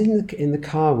I was in the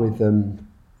car with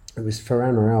it was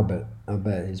Ferran or Albert,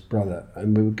 his brother,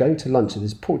 and we were going to lunch. And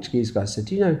this Portuguese guy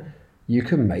said, you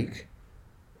can make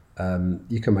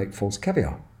false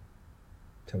caviar.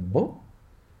 I said, what?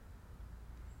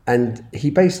 And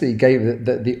he basically gave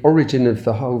the origin of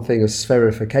the whole thing of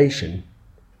spherification,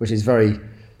 which is very,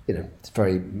 it's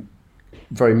very,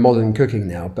 very modern cooking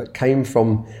now, but came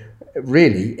from,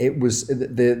 really, it was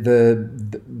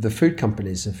the food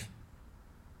companies have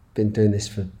been doing this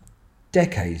for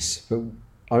decades. But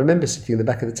I remember sitting in the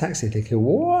back of the taxi thinking,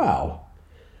 wow.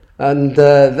 And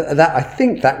that I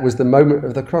think that was the moment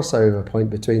of the crossover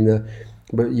point between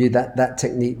that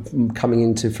technique coming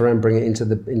into Ferran, bringing it into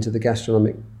the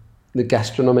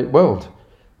gastronomic world.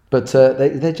 But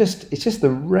it's just the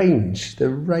range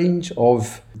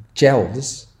of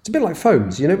gels. It's a bit like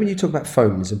foams. When you talk about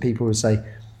foams and people will say,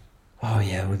 oh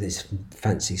yeah, well, this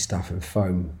fancy stuff and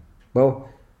foam. Well,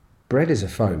 bread is a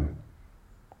foam.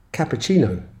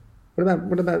 Cappuccino.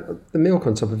 What about the milk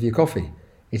on top of your coffee?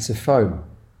 It's a foam.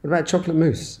 What about chocolate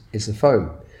mousse? It's a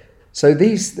foam. So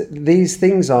these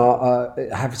things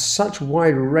have such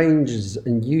wide ranges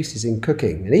and uses in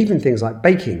cooking, and even things like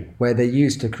baking, where they're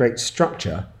used to create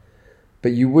structure,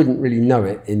 but you wouldn't really know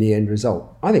it in the end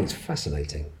result. I think it's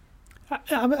fascinating.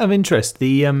 I'm of interest.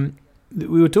 We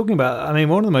were talking about, I mean,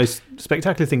 one of the most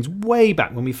spectacular things way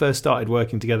back when we first started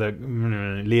working together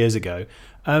years ago,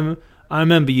 I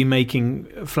remember you making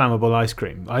flammable ice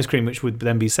cream which would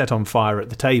then be set on fire at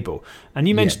the table. And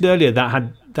you mentioned earlier that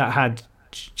had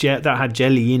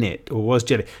jelly in it, or was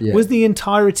jelly. Yeah. Was the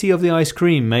entirety of the ice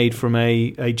cream made from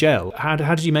a gel? How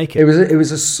did you make it? It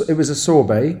was a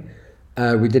sorbet.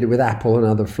 We did it with apple and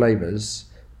other flavors,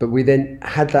 but we then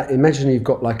had that. Imagine you've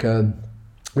got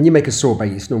when you make a sorbet,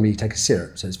 it's normally you take a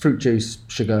syrup, so it's fruit juice,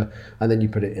 sugar, and then you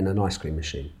put it in an ice cream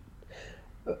machine.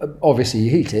 Obviously, you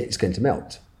heat it; it's going to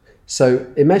melt. So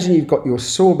imagine you've got your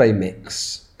sorbet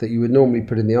mix that you would normally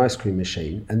put in the ice cream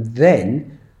machine, and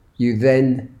then you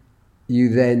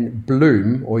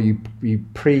bloom, or you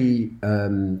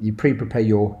pre-prepare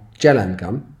your gellan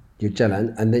gum,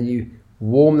 and then you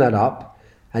warm that up,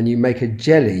 and you make a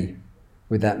jelly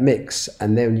with that mix,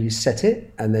 and then you set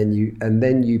it, and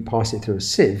then you pass it through a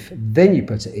sieve, then you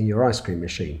put it in your ice cream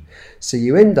machine. So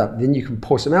you end up, then you can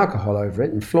pour some alcohol over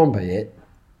it and flambe it,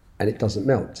 and it doesn't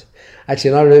melt.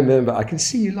 Actually, and I remember, I can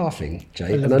see you laughing,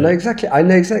 Jay, and I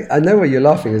know why you're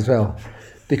laughing as well,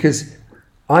 because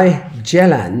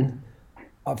gellan,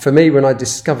 for me, when I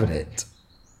discovered it,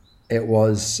 it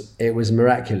was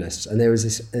miraculous. And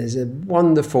there's a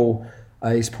wonderful,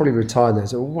 he's probably retired now,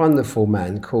 there's a wonderful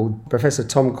man called Professor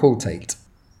Tom Coulthard.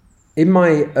 In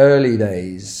my early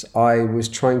days, I was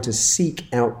trying to seek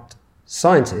out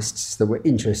scientists that were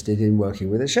interested in working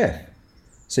with a chef.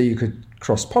 So you could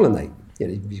cross-pollinate.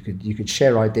 You could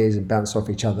share ideas and bounce off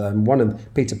each other.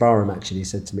 And Peter Barham actually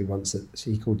said to me once that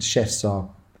he called chefs are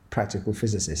practical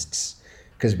physicists,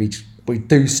 because we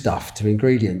do stuff to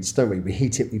ingredients, don't we? We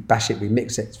heat it, we bash it, we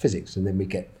mix it, it's physics, and then we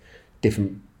get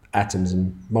different atoms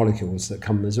and molecules that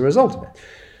come as a result of it.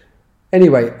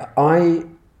 Anyway, I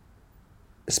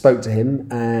spoke to him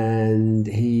and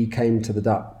he came to the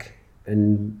Duck,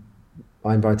 and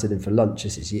I invited him for lunch.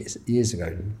 This is years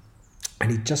ago,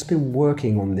 and he'd just been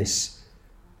working on this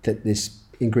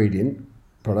ingredient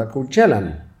product called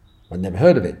Gellan. I'd never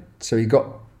heard of it, so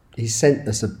he sent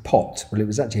us a pot. Well, it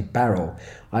was actually a barrel.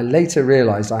 I later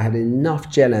realised I had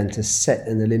enough Gellan to set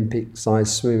an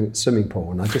Olympic-sized swimming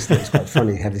pool, and I just thought it was quite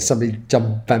funny having somebody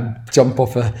jump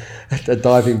off a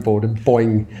diving board and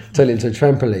boing, turn it into a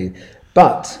trampoline.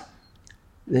 But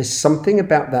there's something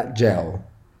about that gel,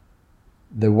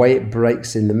 the way it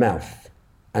breaks in the mouth.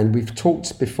 And we've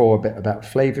talked before a bit about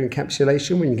flavour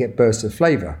encapsulation, when you get bursts of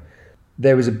flavour.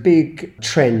 There was a big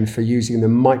trend for using the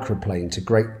microplane to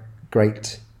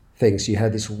grate things. You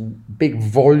had this big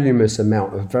voluminous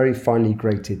amount of very finely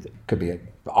grated, could be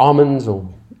almonds, or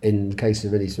in the case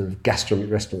of any sort of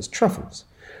gastronomic restaurants, truffles.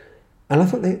 And I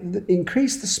thought they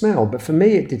increased the smell, but for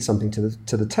me it did something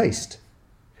to the taste.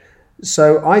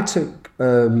 So I took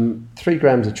 3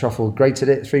 grams of truffle, grated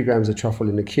it, 3 grams of truffle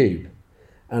in a cube.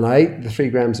 And I ate the 3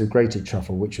 grams of grated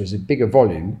truffle, which was a bigger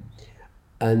volume,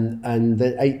 and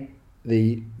then ate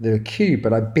the cube,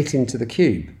 but I bit into the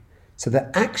cube. So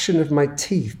the action of my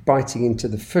teeth biting into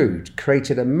the food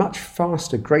created a much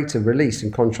faster, greater release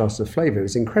in contrast to flavour. It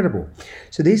was incredible.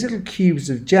 So these little cubes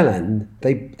of Gellan,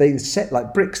 they set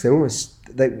like bricks.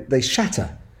 They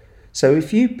shatter. So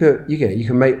if you put, you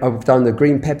can make. I've done the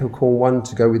green peppercorn one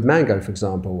to go with mango, for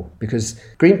example, because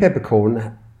green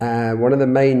peppercorn, one of the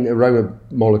main aroma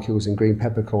molecules in green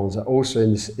peppercorns are also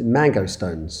in mango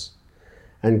stones,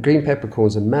 and green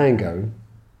peppercorns and mango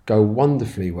go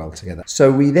wonderfully well together.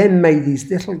 So we then made these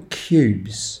little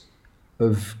cubes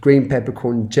of green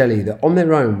peppercorn jelly that on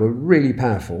their own were really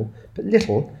powerful, but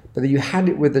little. But you had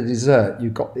it with a dessert.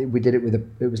 We did it with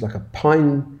it was like a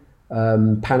pine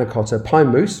panna cotta,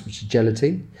 pine mousse, which is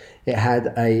gelatine. It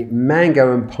had a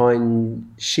mango and pine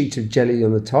sheet of jelly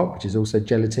on the top, which is also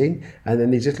gelatine, and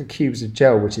then these little cubes of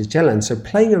gel, which is Gellan. So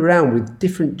playing around with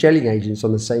different gelling agents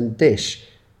on the same dish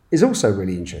is also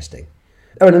really interesting.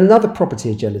 Oh, and another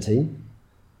property of gelatine,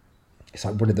 it's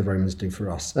like, what did the Romans do for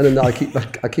us? And I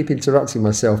keep interrupting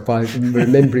myself by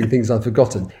remembering things I've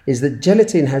forgotten, is that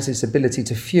gelatine has this ability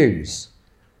to fuse.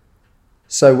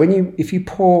 So if you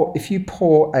pour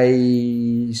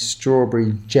a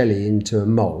strawberry jelly into a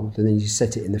mould and then you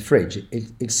set it in the fridge,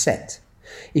 it's set.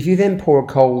 If you then pour a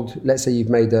cold, let's say you've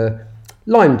made a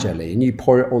lime jelly and you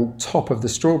pour it on top of the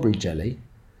strawberry jelly,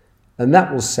 and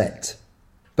that will set.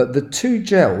 But the two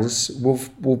gels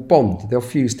will bond, they'll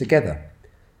fuse together.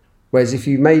 Whereas if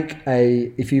you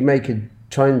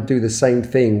try and do the same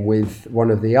thing with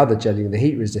one of the other gelling, the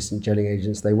heat-resistant gelling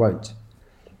agents, they won't.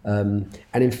 And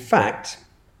in fact,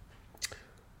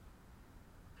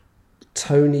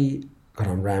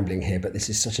 I'm rambling here, but this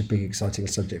is such a big, exciting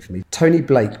subject for me. Tony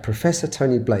Blake, Professor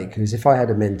Tony Blake, who's, if I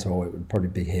had a mentor, it would probably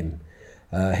be him,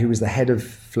 who was the head of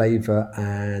flavour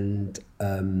and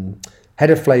at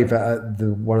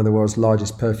one of the world's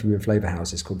largest perfume and flavour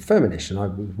houses called Firmenich, and I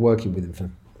was working with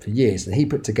him for years, and he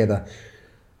put together,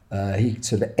 he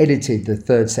sort of edited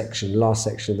the last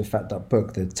section of the Fat Duck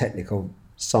book, the technical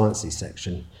sciencey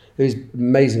section. It was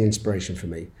amazing inspiration for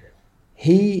me.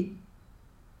 He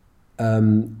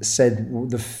said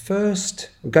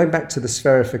going back to the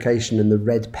spherification and the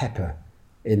red pepper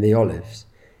in the olives,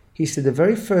 he said the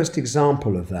very first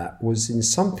example of that was in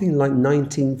something like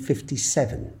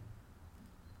 1957.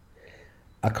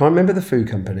 I can't remember the food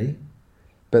company,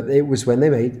 but it was when they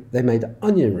made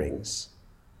onion rings.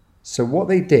 So what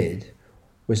they did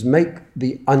was they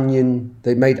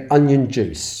made onion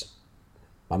juice.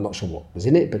 I'm not sure what was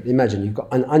in it, but imagine you've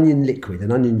got an onion liquid,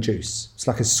 an onion juice. It's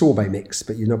like a sorbet mix,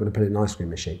 but you're not going to put it in an ice cream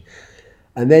machine.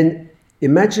 And then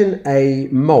imagine a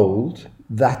mould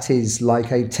that is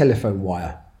like a telephone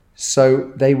wire.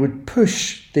 So they would pour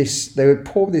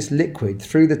this liquid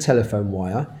through the telephone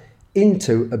wire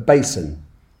into a basin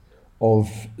of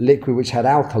liquid which had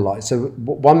alkali. So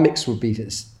one mix would be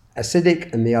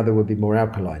acidic and the other would be more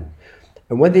alkaline.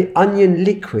 And when the onion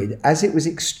liquid, as it was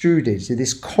extruded, so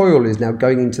this coil is now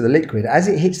going into the liquid, as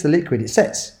it hits the liquid, it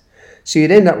sets. So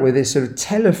you'd end up with this sort of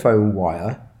telephone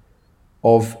wire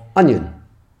of onion.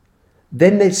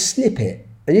 Then they'd snip it,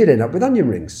 and you'd end up with onion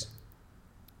rings.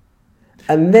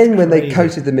 And then when they Crazy.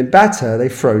 coated them in batter, they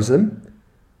froze them.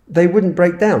 They wouldn't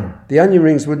break down. The onion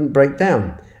rings wouldn't break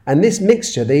down. And this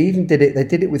mixture, they even did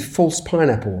it with false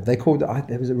pineapple. They called it,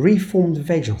 there was a reformed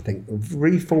veg, I think,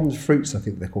 reformed fruits, I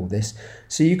think they called this.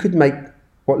 So you could make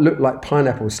what looked like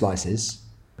pineapple slices,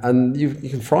 and you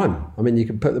can fry them. I mean, you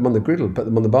can put them on the griddle, put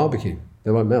them on the barbecue.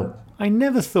 They won't melt. I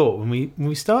never thought when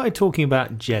we started talking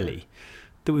about jelly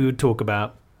that we would talk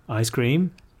about ice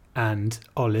cream and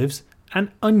olives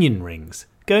and onion rings.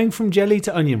 Going from jelly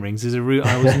to onion rings is a route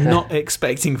I was not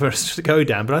expecting for us to go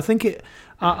down, but I think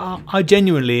I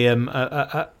genuinely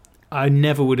I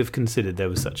never would have considered there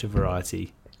was such a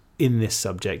variety in this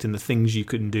subject and the things you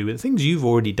can do with the things you've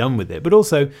already done with it. But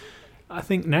also, I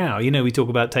think now, we talk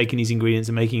about taking these ingredients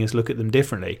and making us look at them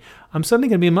differently. I'm suddenly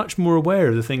going to be much more aware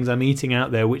of the things I'm eating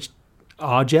out there which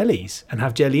are jellies and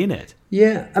have jelly in it.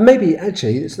 Yeah, and maybe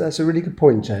actually that's a really good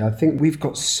point, Jay. I think we've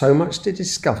got so much to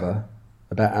discover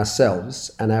about ourselves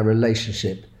and our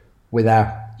relationship with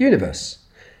our universe.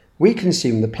 We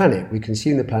consume the planet. We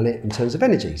consume the planet in terms of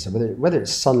energy. So whether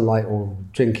it's sunlight or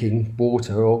drinking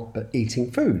water or eating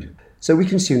food. So we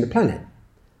consume the planet.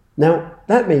 Now,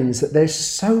 that means that there's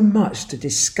so much to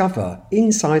discover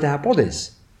inside our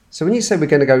bodies. So when you say we're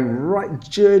going to go right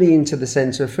journey into the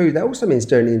centre of food, that also means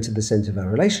journey into the centre of our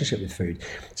relationship with food.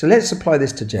 So let's apply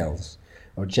this to gels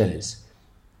or jellies.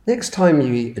 Next time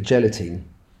you eat a gelatin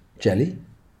jelly,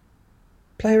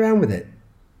 play around with it.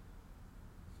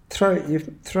 Throw it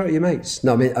at your mates.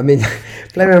 No, I mean,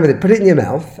 play around with it. Put it in your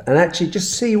mouth and actually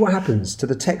just see what happens to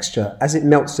the texture as it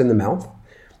melts in the mouth,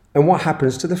 and what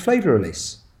happens to the flavour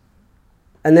release.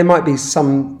 And there might be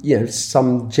some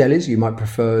jellies you might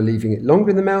prefer leaving it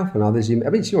longer in the mouth, and others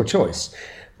it's your choice.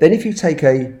 Then if you take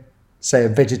a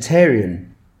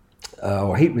vegetarian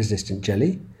or heat-resistant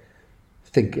jelly,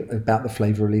 think about the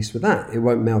flavour release with that. It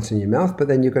won't melt in your mouth, but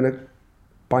then you're going to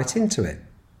bite into it.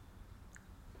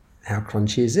 How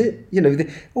crunchy is it?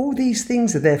 All these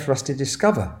things are there for us to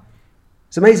discover.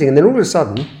 It's amazing. And then all of a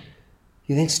sudden,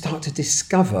 you then start to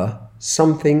discover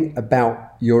something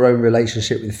about your own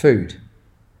relationship with food.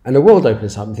 And the world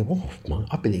opens up and you think, oh,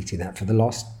 I've been eating that for the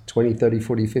last 20, 30,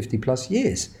 40, 50 plus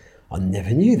years. I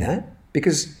never knew that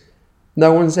because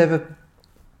no one's ever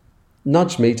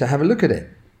nudged me to have a look at it.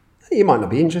 You might not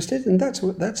be interested, and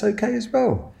that's okay as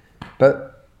well.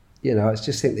 But, I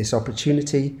just think this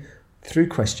opportunity through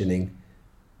questioning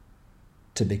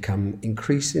to become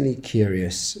increasingly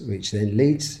curious, which then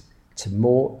leads to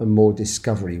more and more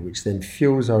discovery, which then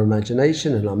fuels our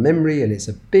imagination and our memory, and it's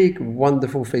a big,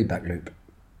 wonderful feedback loop.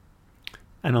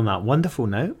 And on that wonderful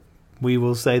note, we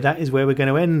will say that is where we're going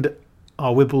to end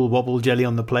our Wibble Wobble Jelly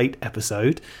on the Plate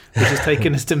episode, which has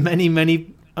taken us to many,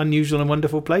 many unusual and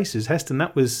wonderful places. Heston,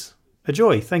 that was a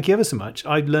joy. Thank you ever so much.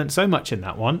 I learned so much in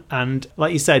that one. And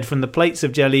like you said, from the plates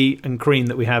of jelly and cream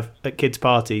that we have at kids'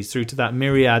 parties through to that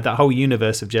myriad, that whole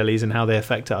universe of jellies and how they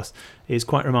affect us is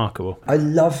quite remarkable. I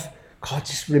love,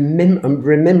 I'm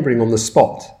remembering on the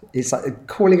spot. It's like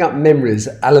calling up memories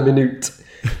a la minute.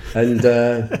 And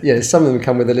some of them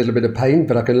come with a little bit of pain,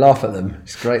 but I can laugh at them.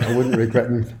 It's great. I wouldn't regret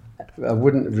them.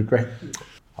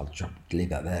 I'll leave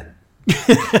that there.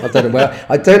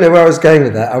 I don't know where I was going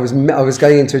with that. I was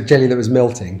going into a jelly that was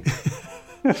melting.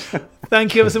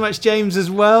 Thank you ever so much, James,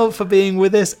 as well, for being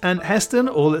with us. And Heston,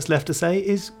 all that's left to say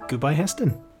is goodbye,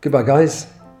 Heston. Goodbye, guys.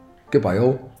 Goodbye,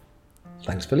 all.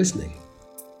 Thanks for listening.